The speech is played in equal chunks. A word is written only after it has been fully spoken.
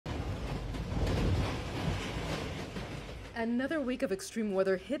Another week of extreme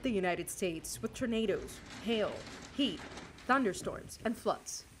weather hit the United States with tornadoes, hail, heat, thunderstorms, and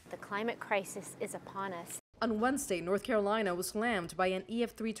floods. The climate crisis is upon us. On Wednesday, North Carolina was slammed by an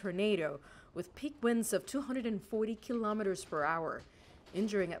EF3 tornado with peak winds of 240 kilometers per hour,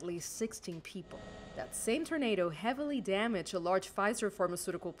 injuring at least 16 people. That same tornado heavily damaged a large Pfizer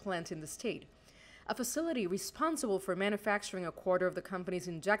pharmaceutical plant in the state, a facility responsible for manufacturing a quarter of the company's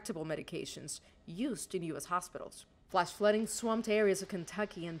injectable medications used in U.S. hospitals. Flash flooding swamped areas of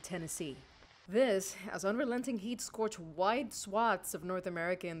Kentucky and Tennessee. This as unrelenting heat scorched wide swaths of North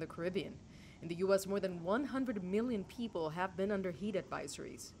America and the Caribbean. In the U.S., more than 100 million people have been under heat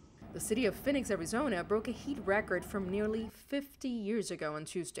advisories. The city of Phoenix, Arizona, broke a heat record from nearly 50 years ago on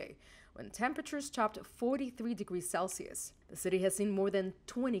Tuesday, when temperatures topped 43 degrees Celsius. The city has seen more than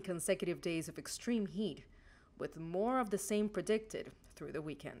 20 consecutive days of extreme heat, with more of the same predicted through the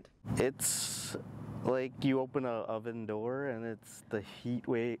weekend. It's like you open an oven door and it's the heat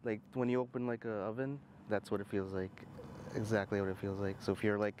wave. Like when you open like an oven, that's what it feels like. Exactly what it feels like. So if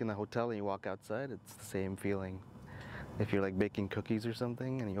you're like in a hotel and you walk outside, it's the same feeling. If you're like baking cookies or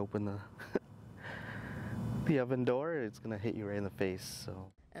something and you open the the oven door, it's gonna hit you right in the face.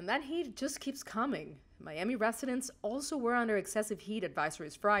 So. And that heat just keeps coming. Miami residents also were under excessive heat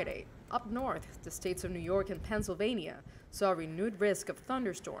advisories Friday. Up north, the states of New York and Pennsylvania saw a renewed risk of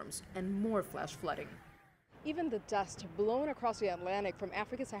thunderstorms and more flash flooding. Even the dust blown across the Atlantic from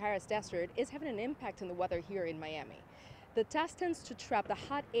Africa-Sahara's desert is having an impact on the weather here in Miami. The dust tends to trap the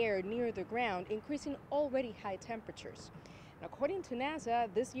hot air near the ground, increasing already high temperatures. And according to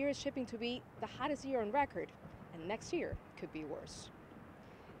NASA, this year is shaping to be the hottest year on record, and next year could be worse.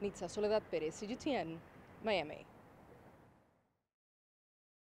 Nitza Soledad Perez, CGTN, Miami.